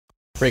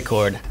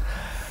Record.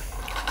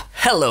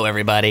 Hello,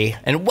 everybody,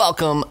 and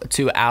welcome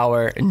to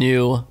our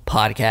new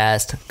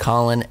podcast,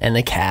 Collin and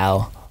the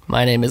Cow.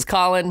 My name is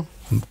Collin.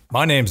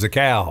 My name's the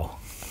Cow.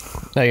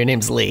 No, your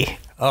name's Lee.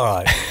 All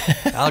right.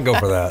 I'll go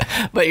for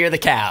that. But you're the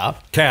Cow.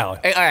 Cow.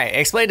 All right.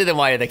 Explain to them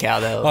why you're the Cow,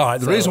 though. All right.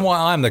 The reason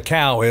why I'm the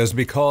Cow is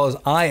because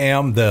I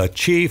am the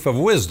Chief of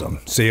Wisdom.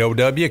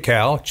 C-O-W,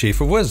 Cow,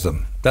 Chief of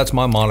Wisdom. That's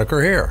my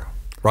moniker here.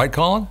 Right,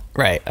 Collin?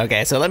 Right.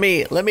 Okay. So let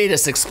me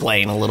just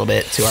explain a little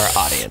bit to our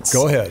audience.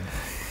 Go ahead.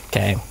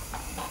 Okay.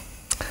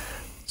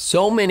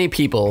 So many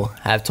people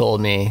have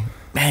told me,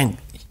 man,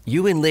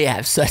 you and Lee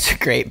have such a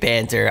great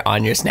banter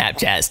on your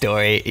Snapchat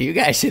story. You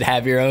guys should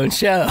have your own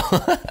show.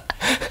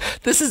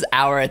 This is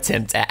our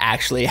attempt at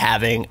actually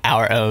having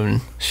our own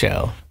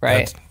show,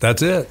 right?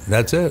 That's it.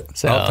 That's it.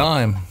 So, about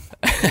time.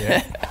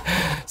 Yeah.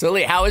 So,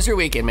 Lee, how was your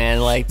weekend, man?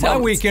 My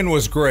weekend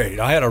was great.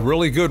 I had a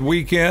really good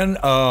weekend.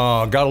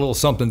 Got a little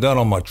something done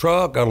on my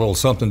truck. Got a little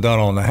something done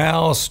on the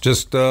house.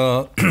 Just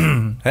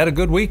had a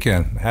good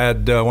weekend.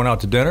 Went out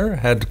to dinner.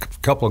 Had a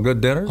couple of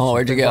good dinners. Oh,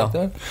 where'd you go?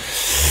 Like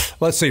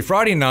Let's see.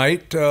 Friday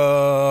night,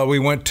 we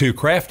went to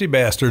Crafty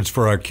Bastards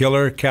for a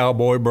killer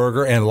cowboy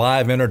burger and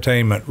live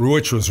entertainment,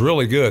 which was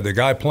really good. The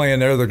guy playing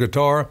there, the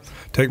guitar,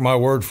 take my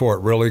word for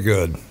it, really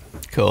good.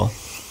 Cool.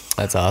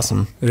 That's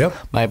awesome. Yep.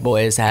 My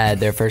boys had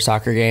their first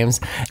soccer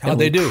games. How'd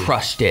they do?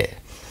 Crushed it.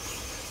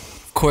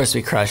 Of course,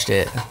 we crushed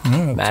it.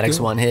 Maddox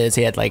won his.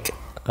 He had like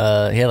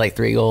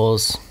 3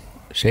 goals.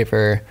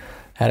 Schaefer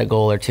had a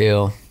goal or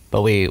 2,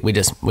 but we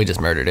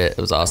just murdered it. It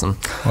was awesome.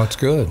 Well, that's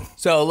good.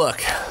 So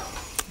look.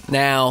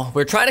 Now,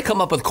 we're trying to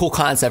come up with a cool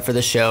concept for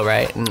the show,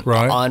 right? And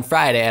on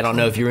Friday, I don't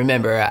know if you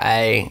remember,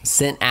 I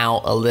sent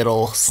out a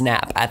little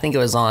snap. I think it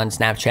was on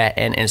Snapchat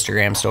and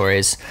Instagram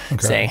stories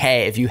saying,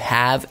 hey, if you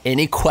have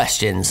any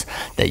questions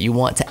that you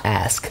want to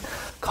ask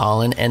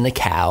Collin and the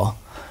Cow,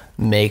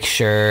 make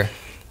sure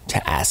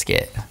to ask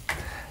it.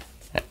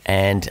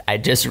 And I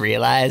just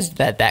realized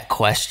that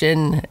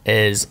question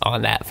is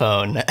on that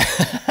phone,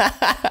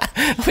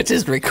 which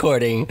is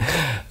recording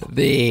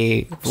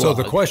the vlog. So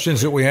the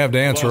questions that we have to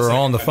answer are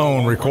on the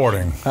phone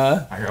recording.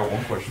 I got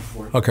one question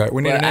for you. Okay,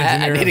 we need an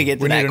engineer. I need to get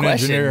to that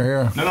question. Engineer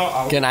here.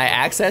 No. Can I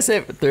access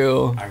it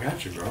through? I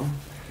got you, bro. Give me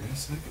a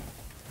second.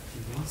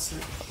 Give me 1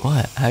 second.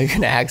 What? How are you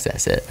going to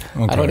access it?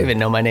 Okay. I don't even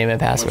know my name and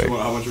password.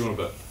 How much you want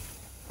to bet?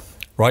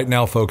 Right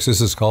now, folks,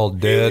 this is called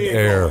dead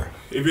air.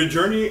 If your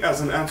journey as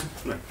an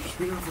entrepreneur,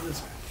 for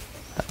this.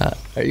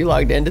 Are you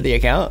logged into the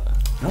account?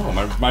 No,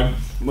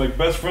 my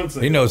best friend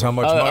said He knows how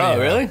much money. Oh,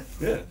 really?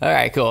 Yeah. All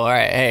right, cool. All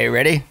right, hey,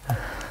 ready?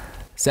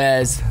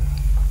 Says,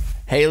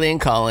 Haley and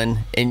Collin,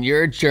 in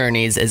your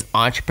journeys as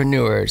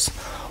entrepreneurs,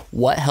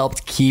 what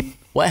helped keep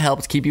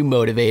you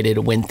motivated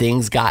when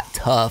things got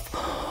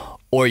tough,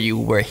 or you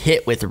were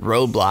hit with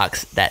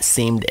roadblocks that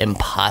seemed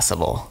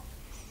impossible?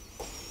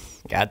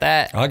 Got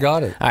that? I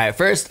got it. All right,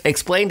 first,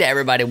 explain to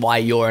everybody why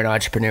you're an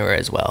entrepreneur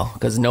as well,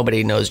 because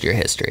nobody knows your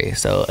history.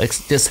 So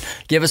just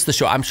give us the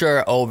short. I'm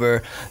sure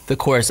over the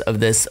course of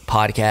this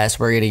podcast,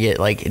 we're going to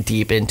get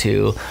deep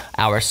into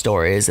our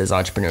stories as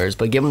entrepreneurs,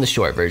 but give them the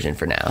short version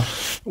for now.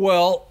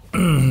 Well,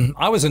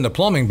 I was in the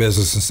plumbing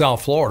business in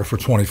South Florida for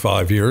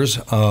 25 years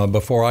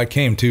before I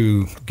came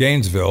to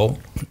Gainesville.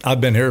 I've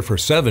been here for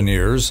 7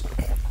 years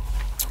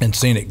in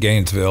scenic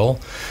Gainesville.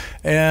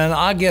 And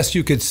I guess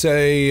you could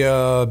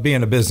say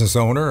being a business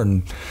owner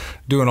and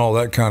doing all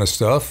that kind of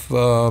stuff,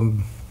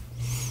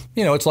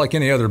 it's like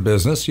any other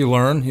business. You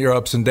learn your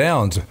ups and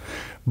downs.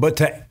 But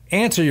to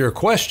answer your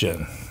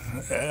question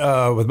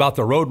about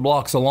the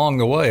roadblocks along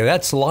the way,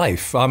 that's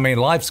life. I mean,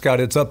 life's got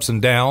its ups and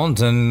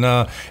downs, and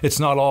it's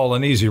not all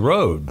an easy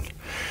road.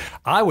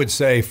 I would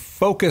say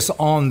focus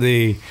on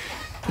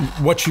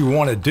what you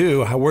want to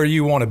do, where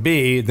you want to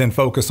be, then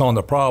focus on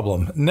the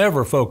problem.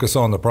 Never focus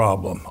on the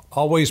problem.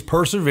 Always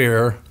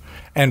persevere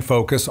and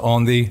focus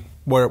on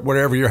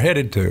wherever you're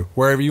headed to,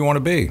 wherever you want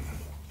to be.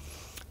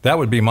 That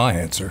would be my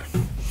answer.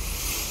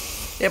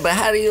 Yeah, but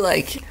how do you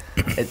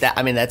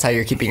that's how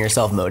you're keeping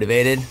yourself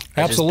motivated?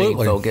 Absolutely. Just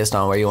being focused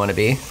on where you want to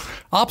be?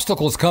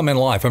 Obstacles come in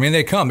life. I mean,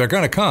 they come. They're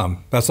going to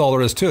come. That's all there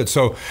is to it.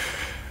 So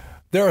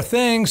there are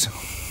things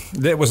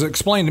that was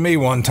explained to me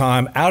one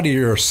time out of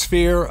your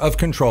sphere of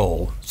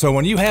control. So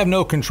when you have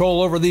no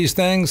control over these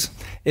things,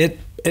 it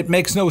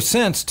makes no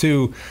sense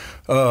to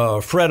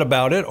fret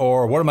about it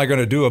or what am I going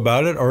to do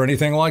about it or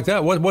anything like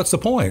that. What's the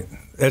point?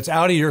 It's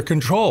out of your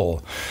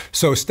control.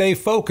 So stay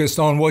focused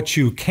on what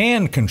you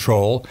can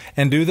control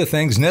and do the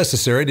things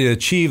necessary to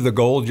achieve the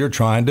goal you're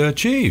trying to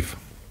achieve.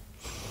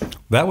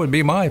 That would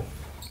be my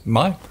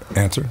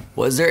answer.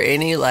 Was there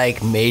any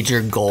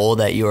major goal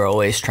that you were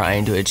always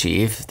trying to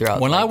achieve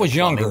throughout? When I was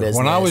younger,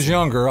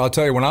 I'll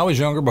tell you, when I was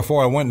younger,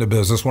 before I went into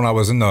business, when I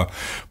was in the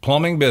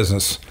plumbing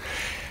business,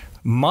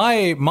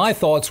 My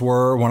thoughts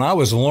were, when I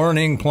was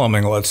learning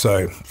plumbing, let's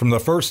say, from the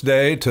first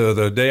day to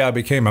the day I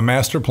became a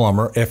master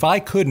plumber, if I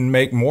couldn't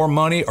make more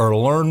money or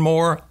learn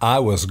more, I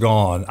was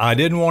gone. I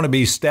didn't want to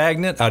be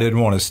stagnant. I didn't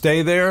want to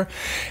stay there.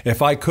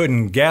 If I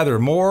couldn't gather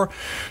more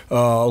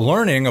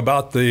learning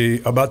about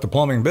the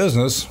plumbing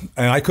business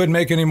and I couldn't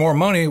make any more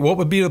money, what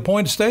would be the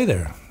point to stay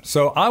there?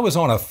 So I was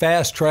on a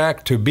fast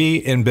track to be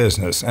in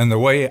business, and the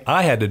way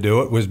I had to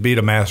do it was be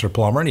a master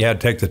plumber, and you had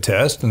to take the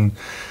test, and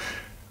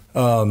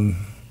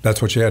that's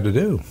what you had to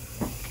do.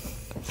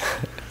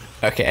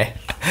 Okay.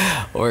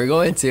 We're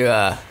going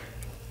to,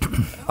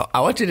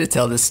 I want you to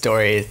tell this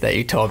story that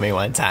you told me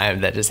one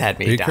time that just had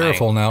me dying. Be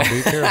careful now.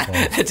 Be careful.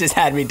 That just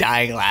had me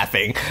dying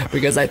laughing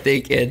because I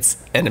think it's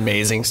an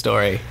amazing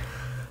story.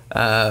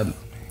 Do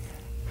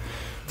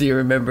you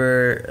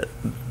remember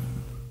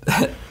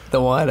the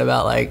one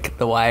about like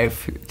the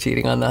wife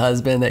cheating on the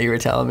husband that you were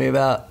telling me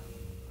about?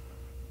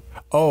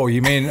 Oh,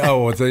 you mean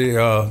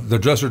the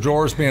dresser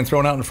drawers being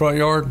thrown out in the front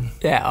yard?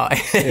 Yeah.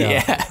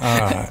 Yeah. All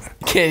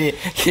right.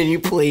 Can you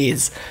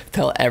please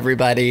tell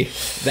everybody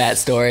that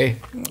story?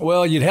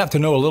 Well, you'd have to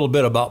know a little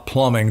bit about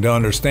plumbing to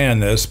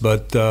understand this,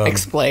 but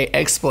explain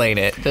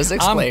it. Just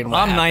explain what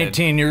happened. I'm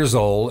 19 years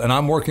old, and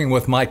I'm working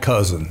with my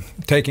cousin,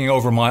 taking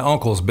over my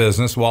uncle's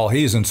business while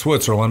he's in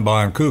Switzerland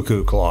buying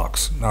cuckoo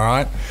clocks. All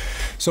right.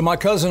 So my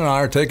cousin and I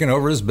are taking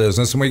over his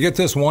business, and we get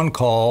this one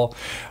call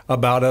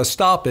about a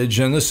stoppage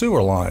in the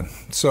sewer line.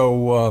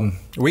 So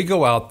we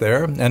go out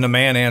there, and the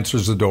man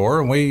answers the door,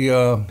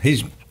 and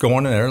he's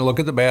going in there and look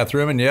at the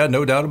bathroom, and yeah,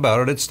 no doubt about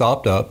it, it's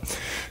stopped up.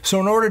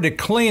 So in order to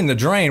clean the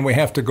drain, we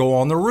have to go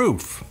on the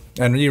roof,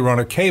 and you run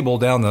a cable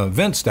down the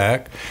vent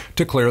stack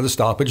to clear the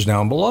stoppage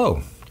down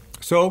below.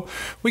 So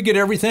we get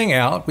everything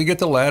out. We get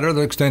the ladder,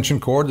 the extension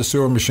cord, the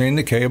sewer machine,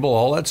 the cable,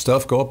 all that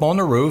stuff, go up on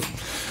the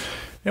roof.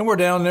 And we're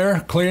down there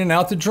cleaning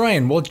out the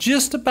drain. Well,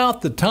 just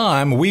about the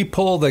time we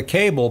pull the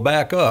cable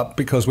back up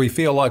because we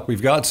feel like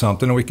we've got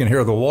something and we can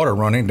hear the water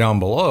running down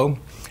below,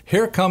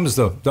 here comes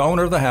the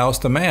owner of the house,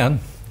 the man,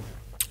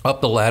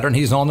 up the ladder, and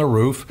he's on the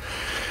roof.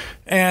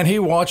 And he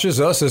watches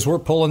us as we're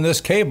pulling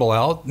this cable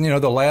out,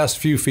 the last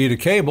few feet of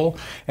cable.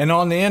 And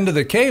on the end of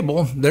the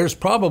cable, there's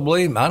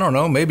probably, I don't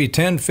know, maybe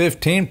 10,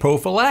 15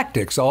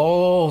 prophylactics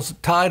all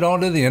tied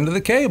onto the end of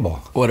the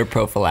cable. What are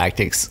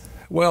prophylactics?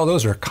 Well,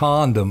 those are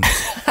condoms.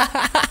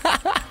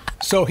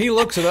 So he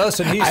looks at us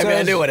and he says...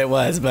 I knew what it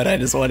was, but I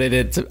just wanted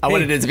it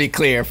to be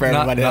clear for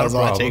everybody that was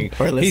watching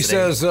or listening. He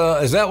says,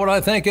 is that what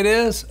I think it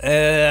is?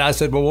 And I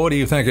said, well, what do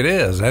you think it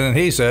is? And then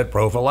he said,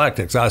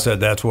 prophylactics. I said,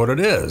 that's what it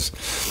is.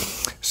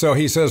 So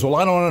he says, well,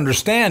 I don't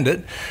understand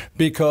it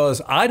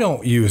because I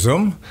don't use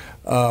them.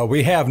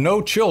 We have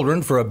no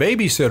children for a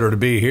babysitter to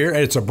be here.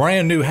 It's a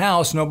brand new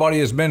house. Nobody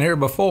has been here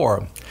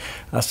before.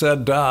 I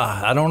said,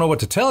 I don't know what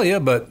to tell you,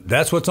 but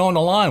that's what's on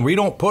the line. We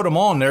don't put them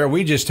on there.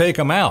 We just take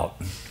them out.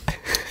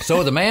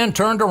 So the man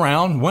turned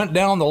around, went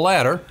down the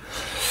ladder,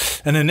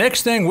 and the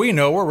next thing we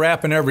know, we're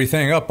wrapping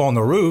everything up on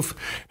the roof.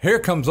 Here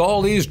comes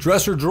all these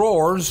dresser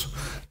drawers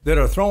that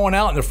are thrown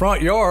out in the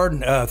front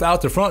yard,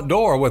 out the front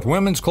door with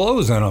women's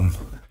clothes in them.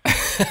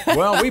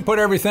 Well, we put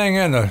everything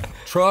in the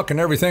truck and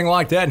everything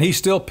like that, and he's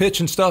still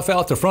pitching stuff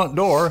out the front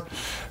door.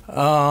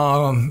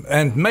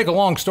 And make a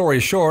long story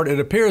short, it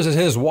appears that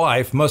his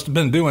wife must have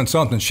been doing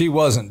something she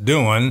wasn't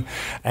doing,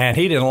 and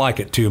he didn't like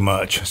it too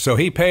much. So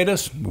he paid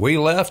us, we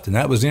left, and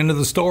that was the end of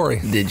the story.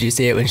 Did you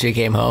see it when she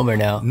came home or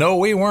no? No,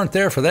 we weren't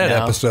there for that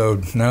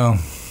episode. No.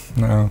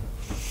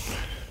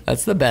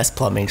 That's the best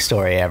plumbing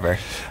story ever.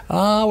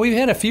 We've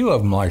had a few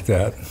of them like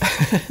that.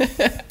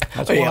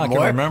 That's what I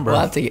can remember.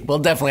 We'll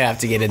definitely have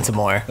to get into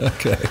more.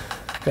 Okay.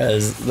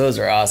 Because those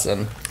are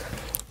awesome.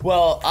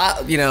 Well,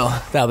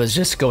 that was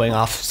just going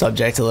off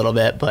subject a little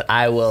bit, but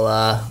I will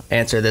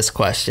answer this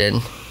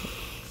question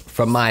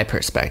from my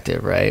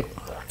perspective, right?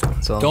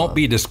 So, don't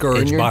be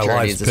discouraged by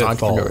life's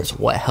pitfalls. Entrepreneurs,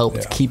 what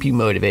helped keep you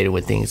motivated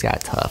when things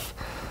got tough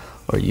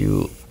or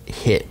you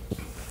hit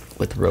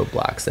with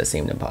roadblocks that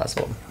seemed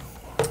impossible?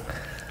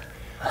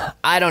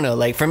 I don't know.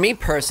 Like, for me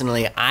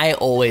personally, I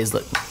always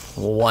look...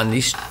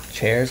 these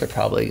chairs are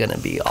probably going to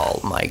be all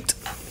mic'd.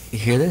 You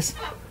hear this?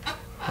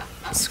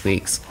 It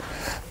squeaks.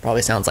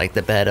 Probably sounds like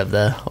the bed of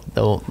the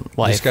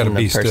wife and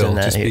the person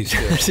that he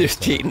was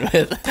cheating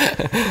with.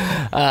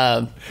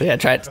 Yeah,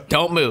 try it.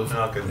 Don't move.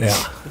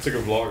 Yeah. It's like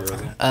a vlogger, I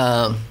think.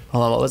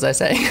 Hold on, what was I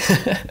saying?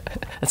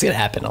 That's going to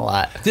happen a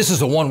lot. This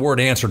is a one-word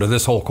answer to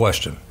this whole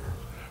question.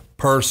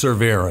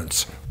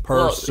 Perseverance.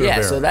 Well,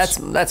 yeah, so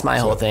that's my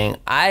whole thing.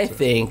 I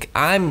think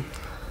I'm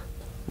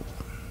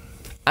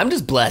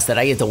just blessed that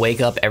I get to wake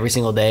up every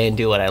single day and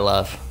do what I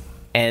love.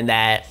 And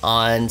that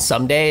on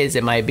some days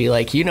it might be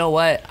like, you know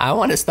what? I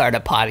want to start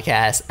a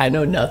podcast. I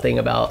know nothing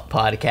about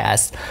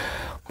podcasts,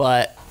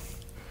 but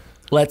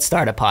let's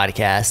start a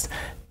podcast.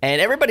 And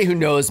everybody who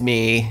knows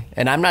me,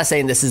 and I'm not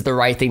saying this is the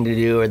right thing to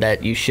do or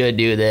that you should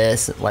do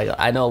this. Like,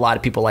 I know a lot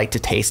of people like to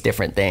taste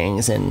different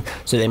things, and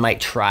so they might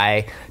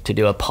try to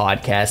do a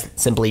podcast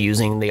simply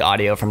using the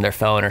audio from their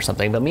phone or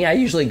something. But me, I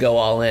usually go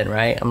all in,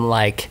 right? I'm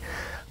like,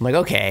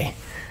 okay,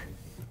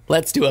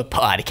 let's do a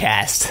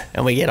podcast.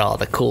 And we get all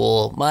the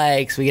cool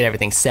mics. We get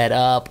everything set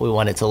up. We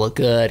want it to look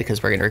good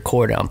because we're going to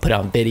record it and put it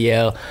on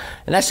video.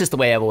 And that's just the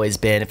way I've always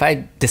been. If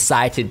I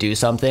decide to do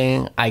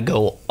something, I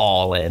go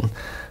all in.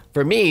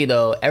 For me,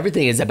 though,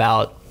 everything is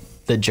about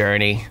the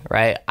journey,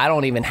 right? I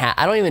don't even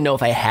know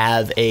if I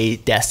have a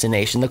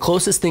destination. The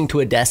closest thing to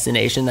a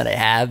destination that I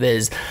have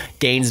is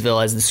Gainesville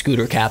as the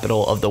scooter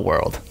capital of the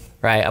world,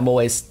 right? I'm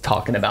always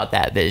talking about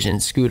that vision,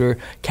 scooter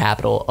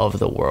capital of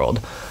the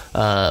world.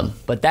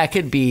 But that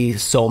could be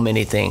so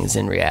many things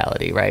in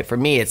reality, right? For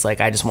me, it's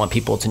like I just want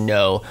people to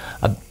know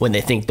when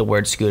they think the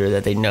word scooter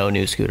that they know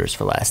New Scooters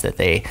for Less, that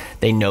they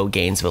know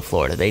Gainesville,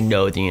 Florida, they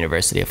know the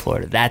University of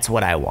Florida. That's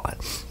what I want.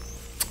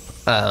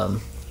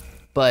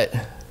 But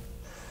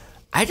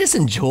I just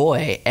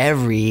enjoy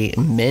every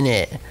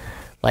minute,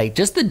 like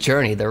just the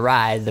journey, the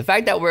ride, the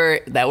fact that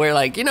we're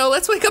like,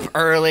 let's wake up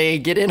early,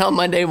 get in on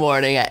Monday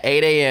morning at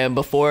 8 a.m.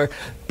 before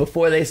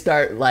they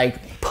start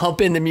like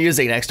pumping the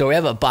music next door. We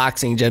have a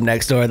boxing gym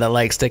next door that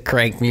likes to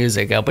crank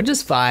music up, which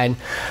is fine.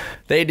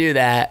 They do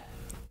that,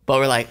 but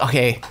we're like,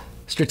 okay,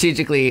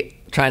 strategically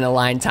trying to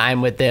align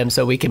time with them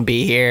so we can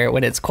be here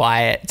when it's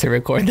quiet to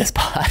record this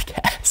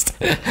podcast.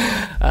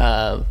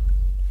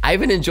 I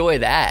even enjoy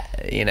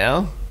that,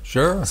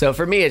 Sure. So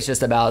for me, it's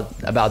just about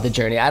the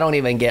journey. I don't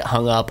even get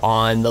hung up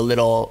on the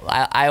little,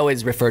 I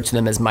always refer to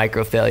them as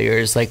micro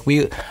failures. Like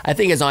I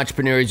think as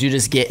entrepreneurs, you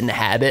just get in the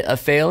habit of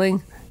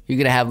failing. You're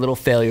going to have little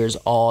failures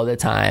all the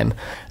time.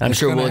 And I'm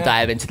sure we'll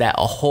dive into that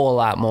a whole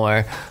lot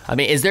more. I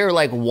mean, is there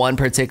like one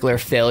particular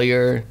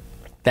failure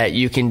that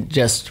you can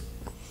just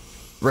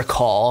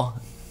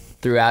recall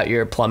throughout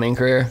your plumbing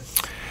career?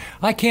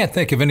 I can't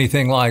think of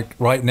anything like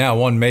right now,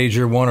 one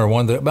major one or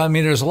one that, but I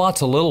mean, there's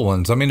lots of little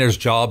ones. I mean, there's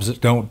jobs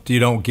that you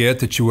don't get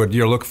that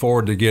you look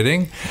forward to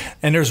getting.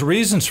 And there's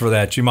reasons for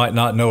that. You might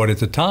not know it at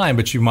the time,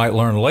 but you might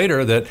learn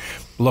later that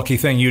lucky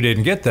thing you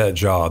didn't get that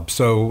job.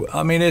 So,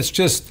 I mean, it's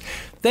just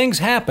things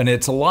happen.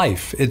 It's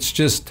life. It's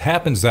just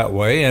happens that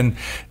way. And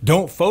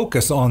don't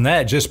focus on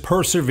that. Just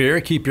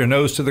persevere, keep your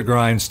nose to the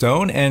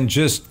grindstone and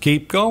just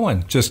keep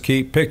going. Just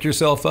pick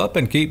yourself up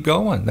and keep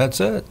going.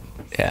 That's it.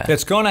 Yeah.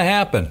 It's going to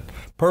happen.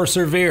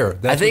 Persevere.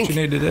 That's what you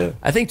need to do.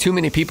 I think too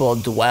many people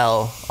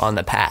dwell on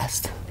the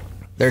past.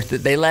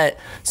 They let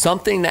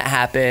something that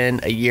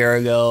happened a year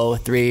ago,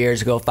 3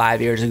 years ago,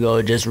 5 years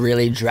ago, just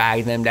really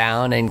drag them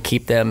down and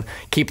keep them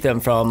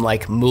from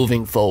like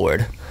moving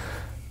forward.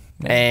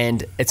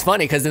 And it's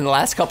funny because in the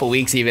last couple of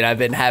weeks, even I've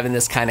been having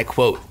this kind of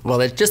quote. Well,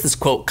 there's just this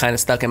quote kind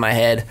of stuck in my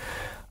head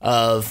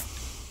of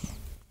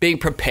being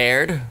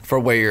prepared for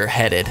where you're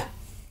headed.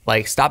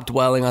 Like stop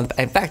dwelling on.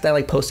 In fact, I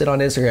like posted on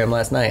Instagram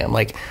last night. I'm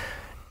like.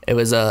 It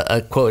was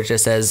a quote that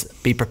just says,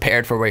 be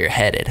prepared for where you're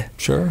headed.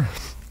 Sure.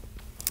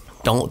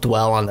 Don't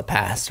dwell on the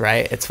past,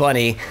 right? It's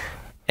funny.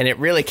 And it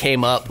really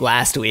came up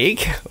last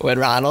week when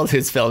Ronald,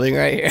 who's filming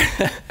right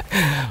here,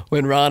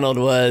 when Ronald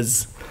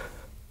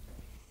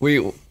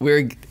we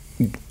were,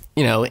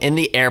 in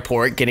the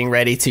airport getting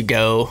ready to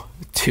go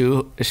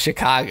to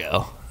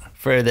Chicago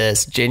for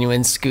this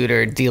Genuine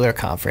Scooter Dealer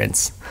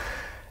Conference.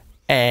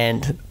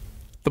 And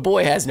the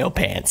boy has no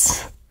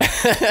pants.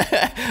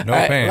 No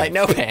pants. Like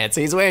no pants.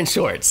 He's wearing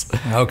shorts.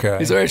 Okay.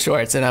 He's wearing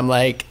shorts, and I'm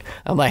like,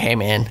 hey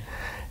man,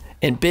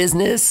 in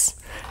business,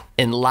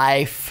 in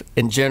life,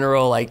 in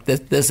general, like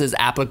this is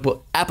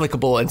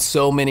applicable in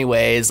so many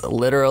ways,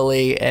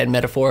 literally and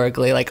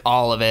metaphorically, like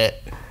all of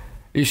it.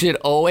 You should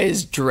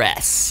always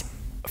dress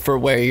for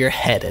where you're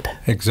headed.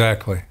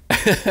 Exactly.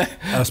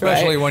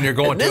 Especially when you're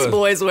going and this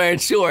boy's wearing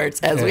shorts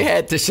as we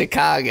head to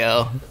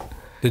Chicago.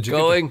 Did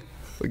you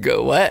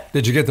what?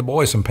 Did you get the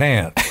boy some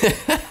pants?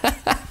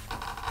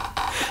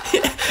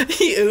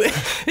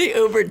 He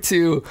Ubered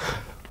to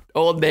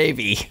Old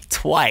Navy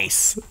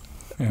twice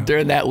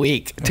during that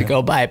week to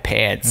go buy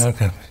pants.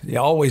 Okay. You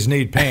always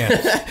need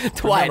pants.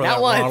 Twice,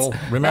 not once.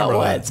 Remember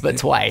not that. Once, but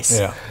twice.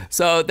 Yeah.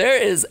 So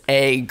there is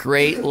a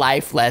great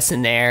life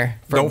lesson there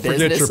for Don't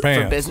forget your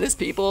pants. For business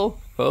people.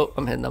 Oh,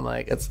 I'm hitting the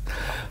mic. It's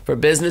for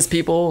business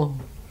people,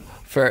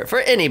 for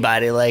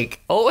anybody. Like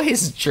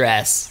always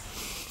dress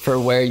for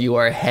where you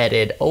are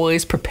headed.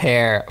 Always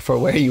prepare for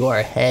where you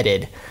are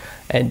headed,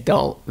 and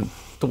don't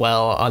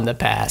dwell on the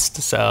past.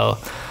 So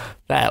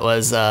that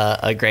was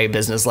a great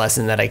business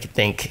lesson that I could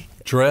think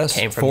dress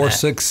came from for that.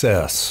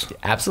 Success.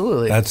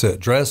 Absolutely. That's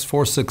it. Dress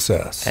for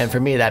success. And for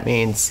me, that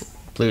means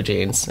blue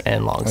jeans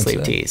and long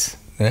sleeve tees.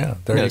 Yeah,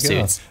 there no you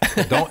go. Suits.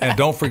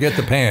 don't forget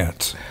the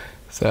pants.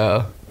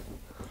 So,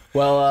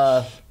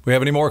 well, we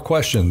have any more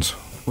questions?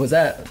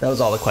 That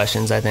was all the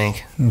questions, I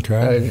think.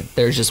 Okay.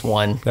 There's just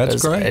one.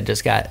 That's great. It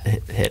just got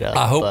hit up.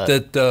 I hope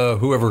that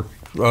whoever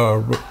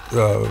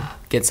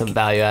get some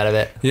value out of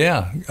it.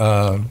 Yeah,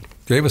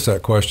 gave us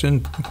that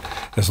question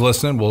is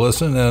listening. We'll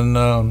listen, and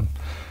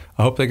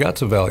I hope they got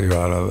some value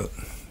out of it.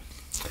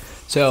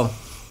 So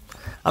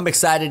I'm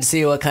excited to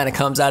see what kind of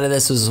comes out of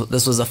this.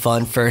 This was a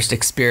fun first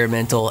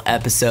experimental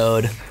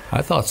episode.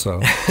 I thought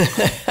so.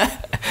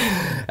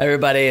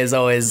 Everybody is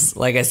always,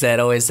 like I said,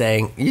 always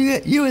saying,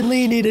 you and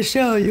Lee need a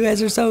show. You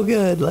guys are so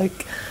good. Like,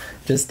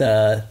 just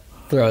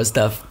throw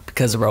stuff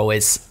because we're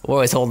always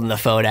holding the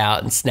phone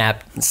out and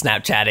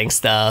Snapchatting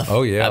stuff.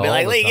 Oh yeah, I'll be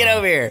like, Lee, get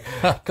over here,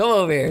 come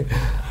over here.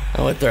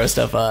 I would throw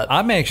stuff up.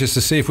 I'm anxious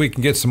to see if we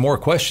can get some more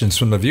questions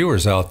from the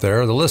viewers out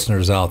there, the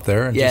listeners out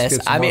there, and just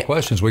get some more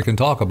questions we can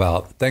talk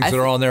about. Things that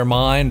are on their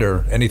mind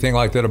or anything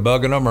like that are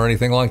bugging them or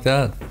anything like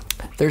that.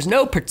 There's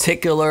no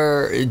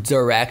particular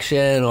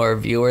direction or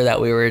viewer that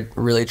we were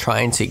really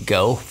trying to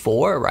go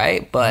for,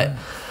 right? But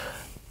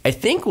I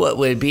think what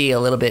would be a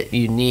little bit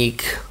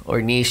unique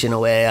or niche in a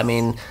way, I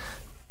mean,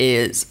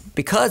 is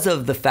because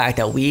of the fact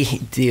that we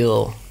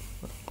deal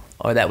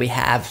or that we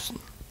have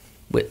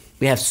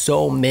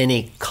so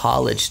many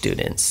college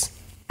students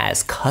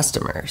as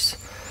customers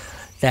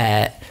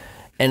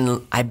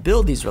and I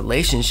build these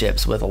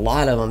relationships with a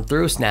lot of them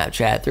through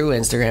Snapchat, through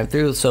Instagram,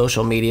 through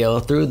social media,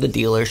 through the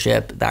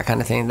dealership, that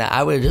kind of thing, that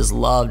I would just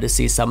love to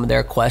see some of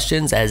their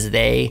questions as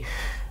they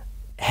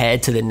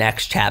head to the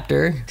next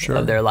chapter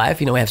of their life.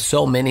 You know, we have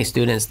so many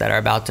students that are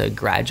about to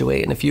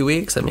graduate in a few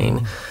weeks. I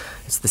mean,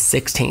 it's the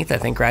 16th, I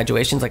think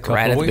graduation's like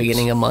right at the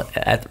beginning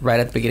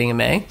of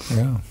May.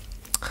 Yeah.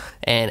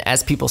 And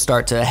as people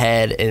start to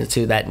head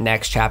into that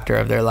next chapter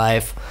of their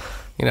life,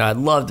 you know, I'd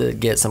love to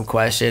get some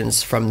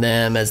questions from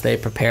them as they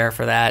prepare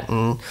for that,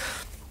 and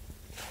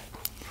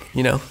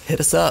you know,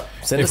 hit us up.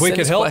 Send us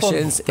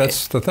questions.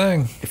 That's the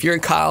thing. If you're in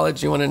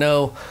college, you want to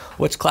know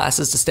which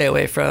classes to stay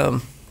away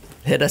from,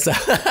 hit us up.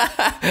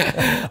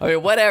 I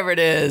mean, whatever it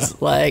is,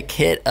 like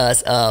hit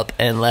us up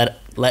and let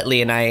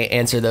Lee and I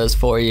answer those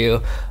for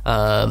you.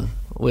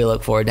 We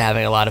look forward to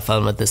having a lot of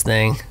fun with this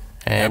thing.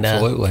 And,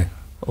 absolutely.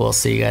 We'll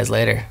see you guys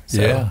later.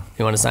 So,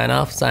 you want to sign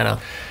off? Sign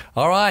off.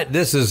 All right.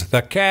 This is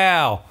the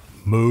cow.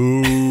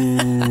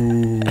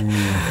 Moo.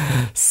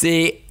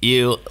 See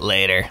you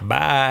later.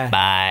 Bye.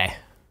 Bye.